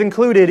do is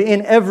included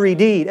in every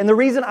deed. And the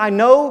reason I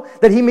know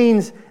that he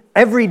means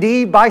every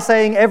deed by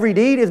saying every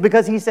deed is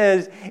because he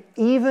says,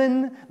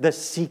 even the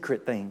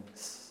secret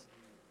things.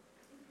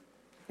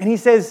 And he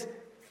says,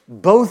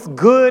 both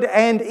good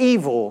and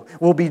evil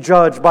will be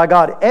judged by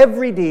God.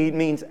 Every deed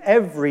means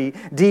every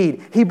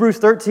deed. Hebrews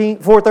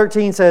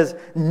 4:13 says,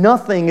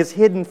 nothing is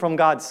hidden from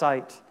God's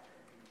sight.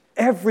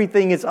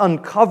 Everything is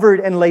uncovered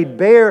and laid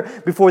bare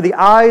before the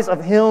eyes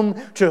of Him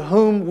to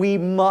whom we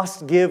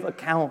must give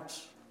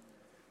account.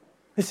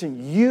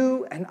 Listen,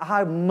 you and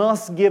I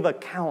must give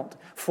account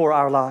for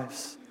our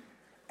lives.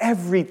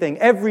 Everything,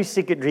 every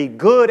secret deed,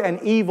 good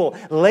and evil,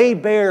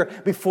 laid bare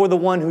before the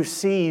one who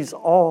sees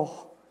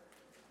all.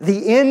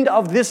 The end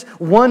of this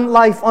one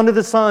life under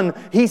the sun,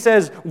 he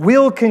says,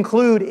 will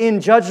conclude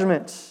in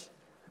judgment.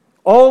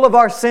 All of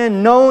our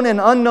sin, known and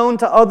unknown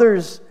to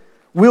others,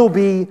 will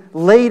be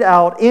laid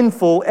out in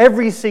full.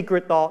 Every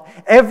secret thought,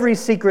 every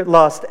secret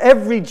lust,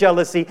 every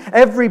jealousy,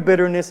 every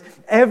bitterness,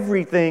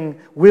 everything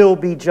will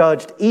be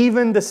judged.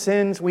 Even the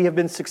sins we have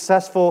been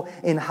successful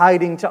in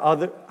hiding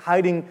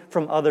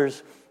from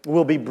others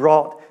will be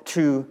brought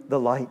to the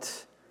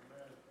light.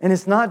 And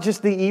it's not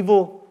just the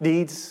evil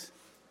deeds.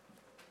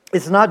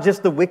 It's not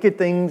just the wicked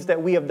things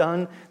that we have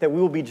done that we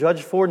will be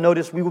judged for.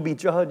 Notice we will be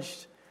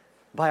judged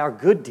by our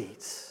good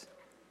deeds.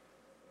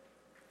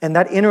 And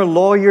that inner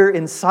lawyer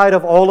inside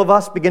of all of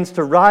us begins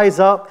to rise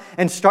up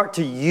and start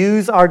to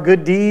use our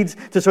good deeds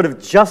to sort of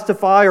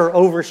justify or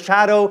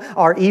overshadow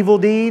our evil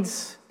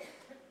deeds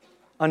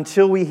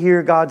until we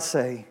hear God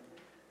say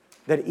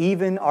that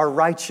even our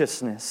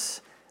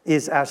righteousness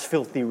is as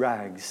filthy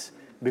rags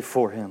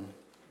before Him.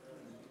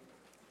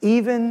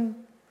 Even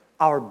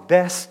our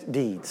best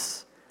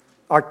deeds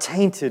are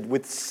tainted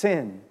with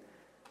sin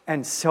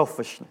and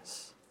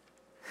selfishness.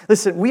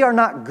 Listen, we are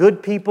not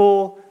good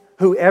people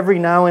who every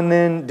now and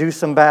then do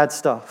some bad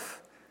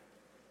stuff.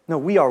 No,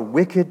 we are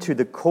wicked to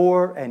the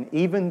core, and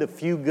even the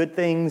few good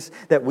things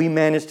that we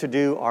manage to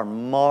do are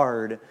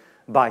marred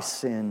by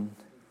sin.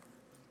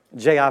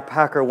 J.I.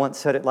 Packer once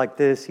said it like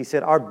this. He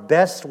said, our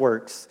best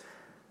works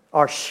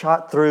are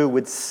shot through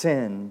with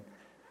sin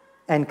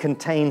and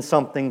contain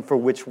something for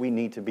which we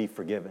need to be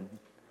forgiven.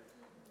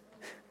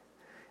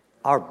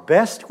 Our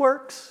best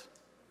works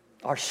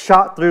are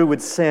shot through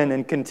with sin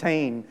and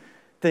contain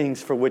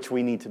things for which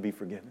we need to be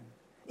forgiven.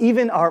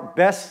 Even our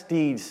best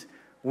deeds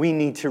we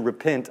need to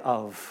repent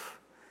of.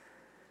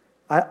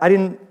 I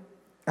didn't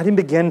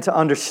begin to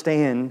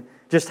understand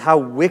just how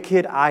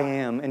wicked I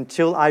am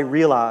until I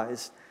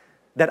realized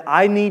that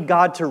I need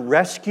God to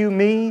rescue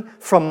me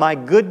from my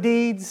good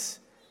deeds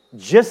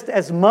just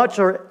as much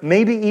or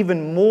maybe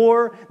even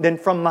more than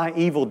from my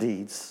evil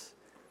deeds.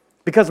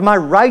 Because my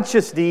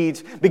righteous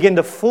deeds begin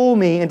to fool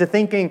me into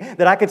thinking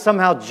that I could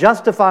somehow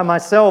justify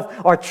myself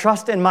or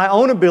trust in my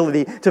own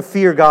ability to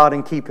fear God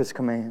and keep His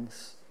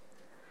commands.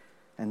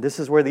 And this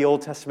is where the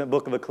Old Testament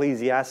book of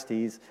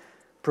Ecclesiastes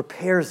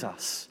prepares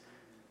us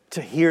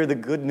to hear the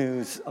good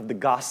news of the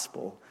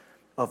gospel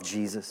of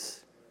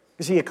Jesus.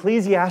 You see,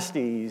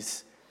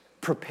 Ecclesiastes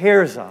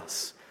prepares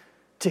us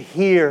to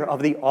hear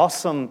of the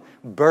awesome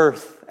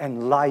birth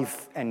and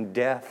life and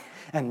death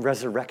and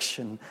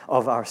resurrection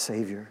of our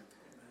Savior.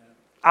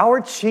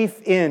 Our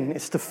chief end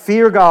is to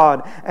fear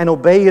God and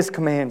obey His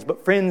commands.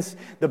 But friends,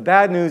 the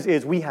bad news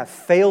is we have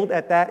failed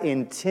at that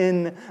in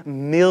 10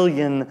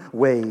 million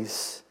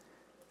ways.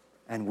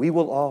 And we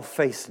will all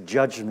face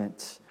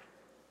judgment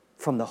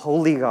from the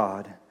holy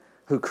God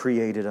who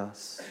created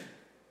us.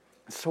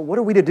 So what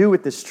are we to do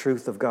with this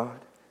truth of God?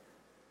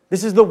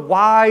 This is the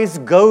wise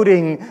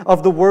goading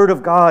of the Word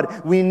of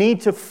God. We need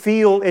to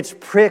feel its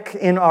prick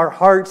in our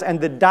hearts and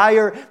the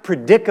dire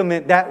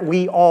predicament that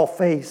we all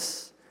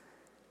face.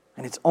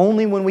 And it's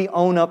only when we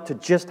own up to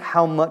just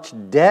how much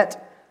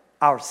debt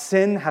our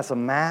sin has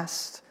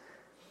amassed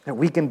that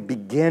we can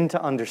begin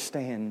to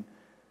understand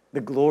the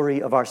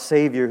glory of our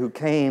Savior who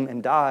came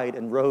and died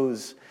and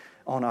rose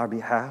on our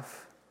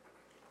behalf.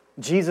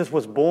 Jesus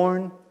was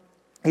born.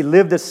 He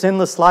lived a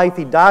sinless life.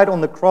 He died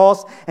on the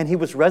cross, and He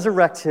was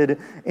resurrected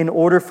in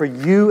order for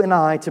you and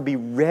I to be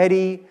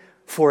ready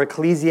for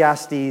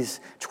Ecclesiastes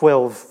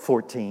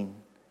 12:14.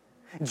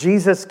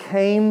 Jesus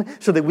came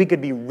so that we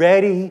could be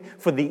ready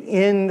for the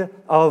end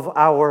of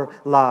our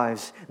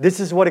lives. This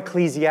is what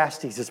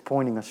Ecclesiastes is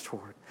pointing us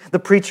toward. The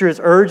preacher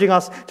is urging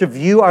us to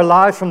view our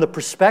lives from the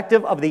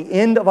perspective of the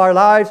end of our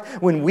lives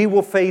when we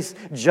will face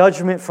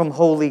judgment from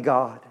holy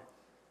God.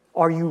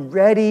 Are you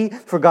ready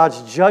for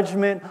God's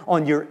judgment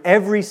on your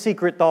every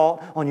secret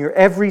thought, on your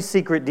every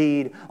secret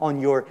deed, on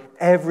your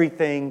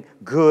everything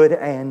good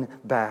and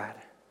bad?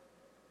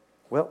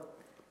 Well,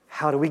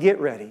 how do we get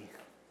ready?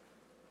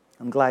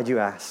 I'm glad you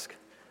asked.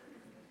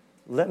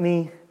 Let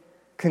me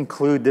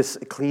conclude this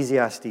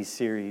Ecclesiastes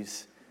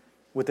series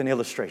with an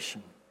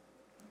illustration.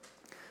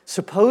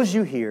 Suppose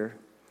you hear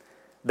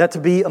that to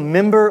be a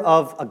member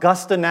of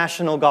Augusta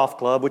National Golf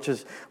Club, which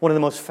is one of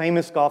the most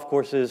famous golf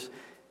courses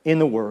in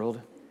the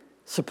world,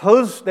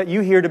 suppose that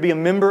you hear to be a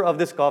member of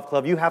this golf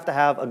club, you have to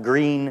have a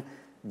green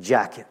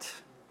jacket.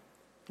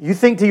 You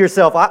think to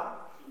yourself,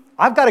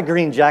 I've got a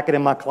green jacket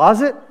in my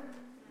closet.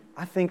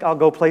 I think I'll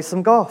go play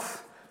some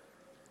golf.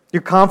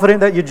 You're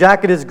confident that your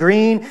jacket is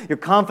green. You're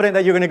confident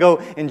that you're going to go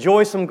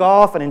enjoy some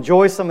golf and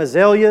enjoy some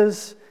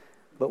azaleas.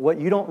 But what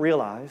you don't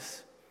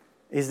realize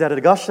is that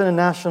Augusta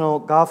National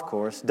Golf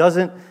Course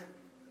doesn't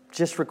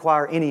just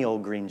require any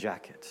old green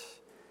jacket.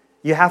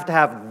 You have to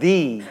have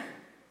the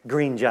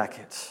green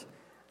jacket.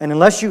 And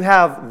unless you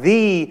have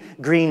the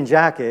green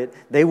jacket,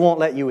 they won't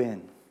let you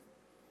in.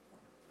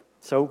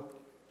 So,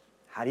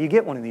 how do you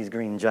get one of these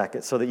green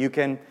jackets so that you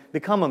can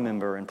become a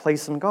member and play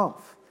some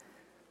golf?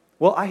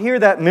 Well, I hear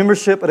that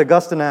membership at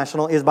Augusta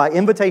National is by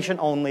invitation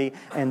only,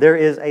 and there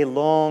is a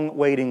long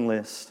waiting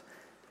list.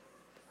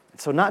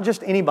 So not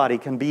just anybody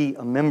can be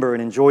a member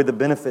and enjoy the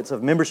benefits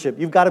of membership.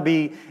 You've got to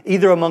be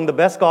either among the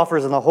best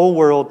golfers in the whole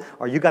world,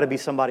 or you've got to be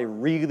somebody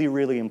really,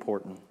 really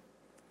important.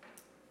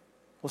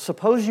 Well,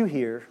 suppose you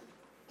hear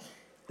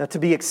that to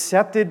be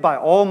accepted by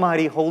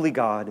Almighty Holy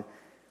God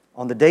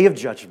on the day of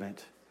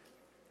judgment,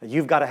 that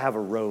you've got to have a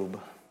robe.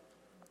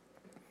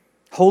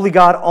 Holy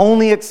God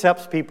only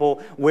accepts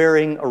people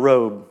wearing a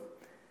robe.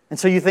 And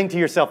so you think to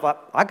yourself,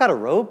 I got a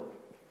robe.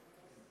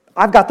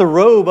 I've got the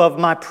robe of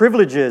my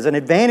privileges and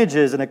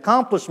advantages and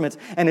accomplishments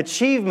and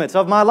achievements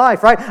of my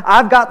life, right?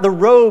 I've got the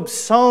robe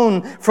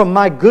sewn from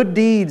my good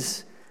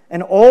deeds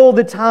and all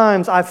the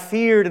times I've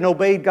feared and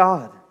obeyed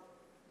God.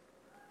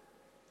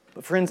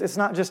 But friends, it's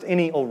not just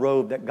any old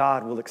robe that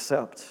God will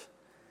accept.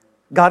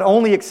 God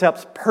only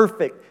accepts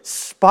perfect,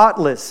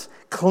 spotless,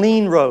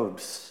 clean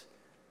robes.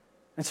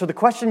 And so the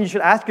question you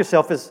should ask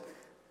yourself is,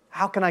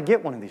 how can I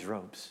get one of these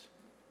robes?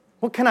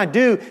 What can I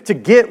do to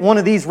get one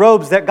of these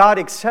robes that God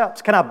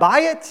accepts? Can I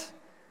buy it?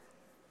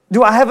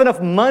 Do I have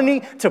enough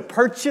money to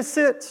purchase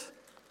it?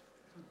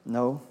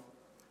 No.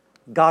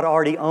 God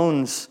already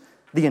owns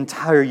the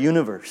entire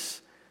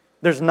universe.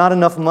 There's not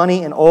enough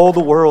money in all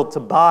the world to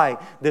buy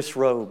this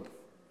robe.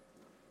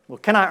 Well,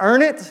 can I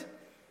earn it?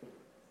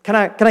 Can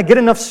I get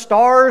enough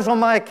stars on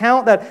my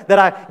account that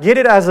I get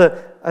it as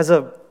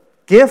a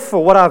gift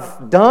for what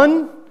I've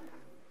done?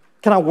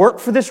 Can I work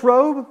for this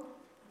robe?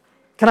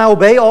 Can I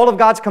obey all of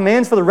God's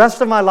commands for the rest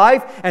of my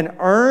life and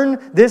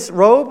earn this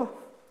robe?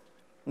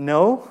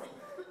 No,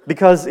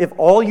 because if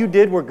all you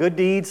did were good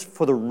deeds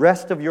for the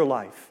rest of your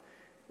life,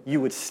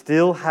 you would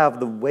still have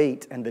the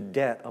weight and the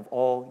debt of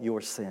all your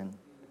sin.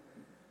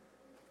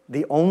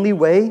 The only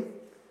way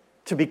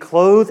to be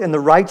clothed in the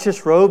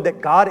righteous robe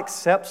that God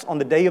accepts on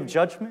the day of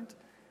judgment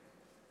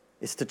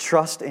is to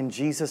trust in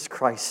Jesus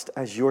Christ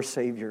as your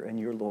Savior and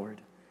your Lord.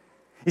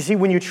 You see,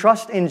 when you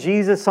trust in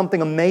Jesus, something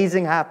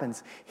amazing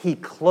happens. He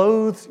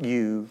clothes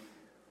you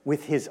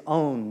with His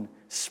own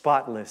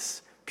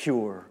spotless,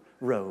 pure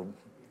robe.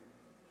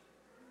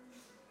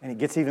 And it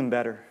gets even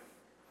better.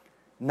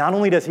 Not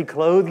only does He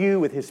clothe you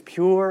with His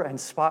pure and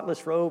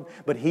spotless robe,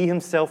 but He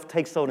Himself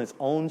takes on His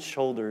own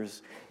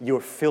shoulders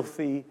your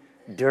filthy,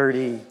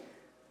 dirty,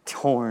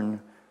 torn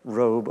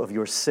robe of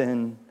your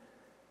sin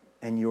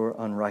and your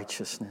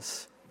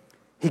unrighteousness.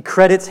 He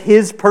credits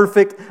His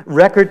perfect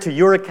record to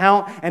your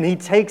account, and He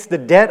takes the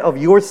debt of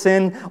your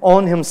sin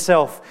on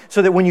Himself,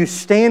 so that when you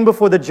stand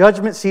before the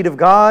judgment seat of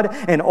God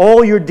and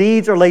all your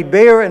deeds are laid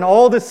bare and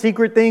all the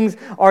secret things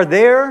are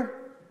there,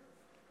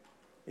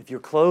 if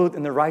you're clothed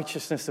in the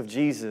righteousness of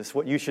Jesus,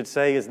 what you should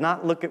say is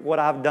not look at what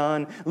I've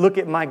done, look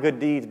at my good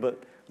deeds,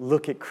 but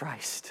look at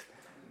Christ.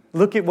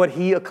 Look at what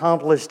He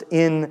accomplished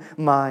in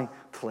my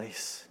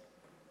place.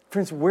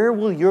 Friends, where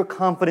will your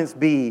confidence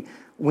be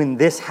when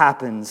this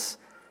happens?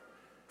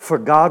 For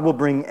God will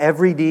bring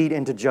every deed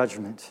into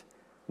judgment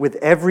with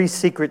every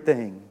secret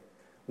thing,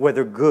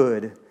 whether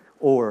good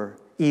or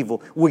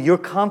evil. Will your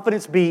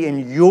confidence be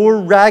in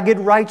your ragged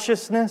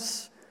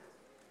righteousness,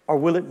 or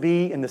will it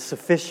be in the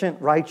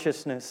sufficient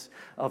righteousness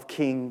of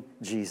King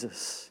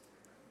Jesus?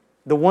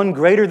 The one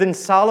greater than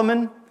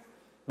Solomon,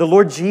 the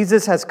Lord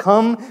Jesus, has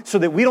come so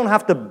that we don't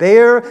have to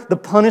bear the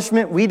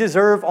punishment we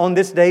deserve on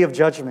this day of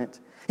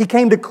judgment. He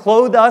came to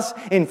clothe us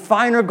in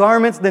finer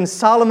garments than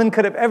Solomon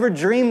could have ever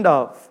dreamed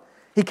of.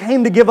 He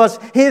came to give us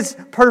His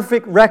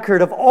perfect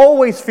record of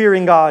always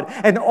fearing God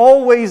and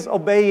always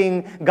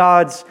obeying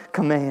God's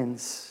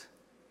commands.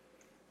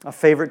 A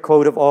favorite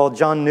quote of all,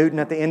 John Newton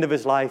at the end of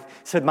his life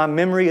said, "My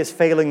memory is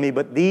failing me,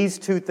 but these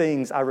two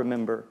things I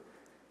remember.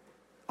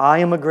 I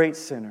am a great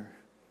sinner,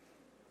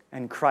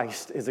 and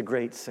Christ is a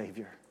great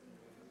Savior."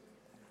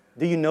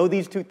 Do you know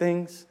these two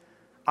things?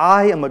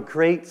 I am a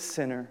great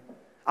sinner.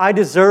 I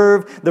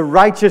deserve the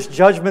righteous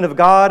judgment of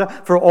God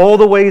for all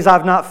the ways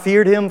I've not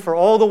feared Him, for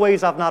all the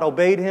ways I've not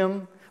obeyed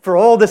Him, for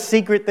all the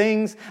secret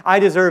things. I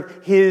deserve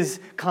His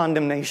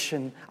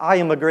condemnation. I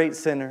am a great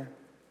sinner.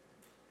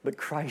 But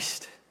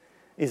Christ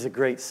is a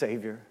great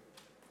Savior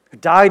who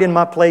died in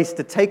my place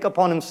to take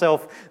upon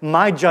Himself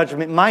my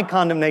judgment, my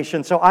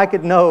condemnation, so I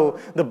could know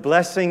the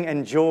blessing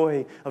and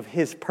joy of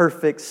His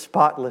perfect,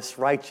 spotless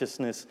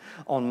righteousness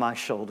on my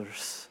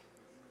shoulders.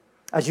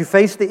 As you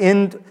face the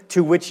end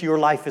to which your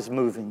life is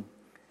moving,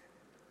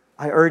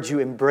 I urge you,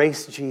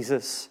 embrace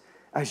Jesus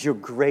as your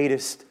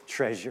greatest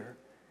treasure.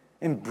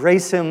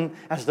 Embrace Him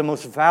as the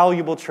most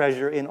valuable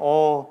treasure in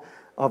all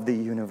of the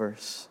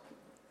universe.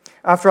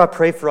 After I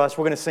pray for us,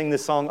 we're going to sing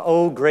this song,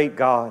 "Oh Great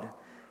God."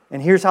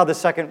 And here's how the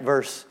second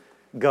verse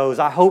goes.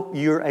 I hope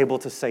you're able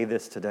to say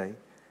this today.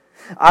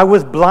 I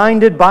was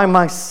blinded by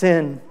my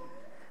sin,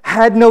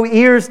 had no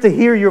ears to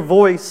hear your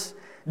voice,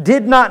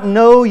 did not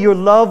know your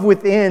love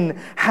within,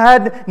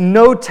 had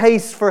no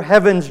taste for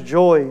heaven's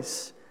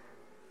joys.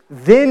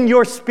 Then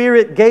your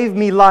Spirit gave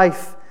me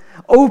life,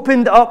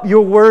 opened up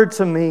your word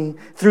to me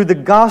through the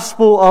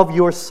gospel of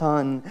your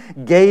Son,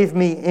 gave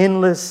me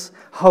endless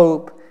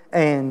hope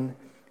and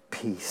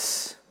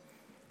peace.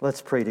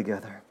 Let's pray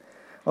together.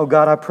 Oh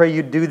God, I pray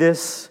you do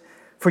this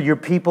for your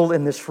people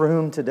in this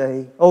room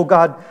today. Oh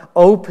God,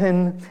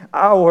 open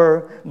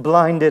our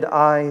blinded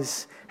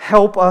eyes.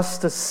 Help us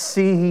to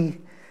see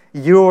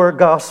your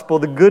gospel,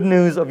 the good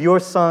news of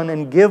your Son,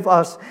 and give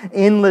us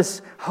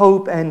endless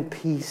hope and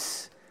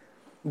peace.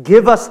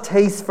 Give us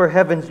taste for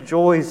heaven's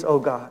joys, oh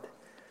God.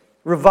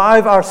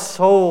 Revive our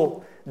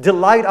soul.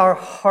 Delight our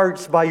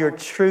hearts by your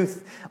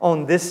truth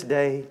on this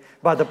day,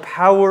 by the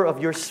power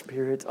of your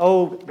Spirit.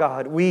 Oh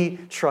God, we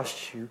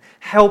trust you.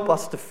 Help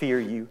us to fear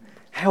you.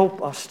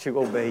 Help us to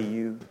obey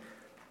you.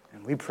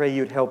 And we pray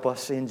you'd help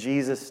us in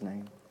Jesus'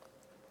 name.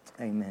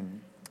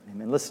 Amen.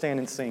 Amen. Let's stand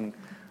and sing,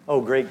 "Oh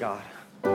Great God."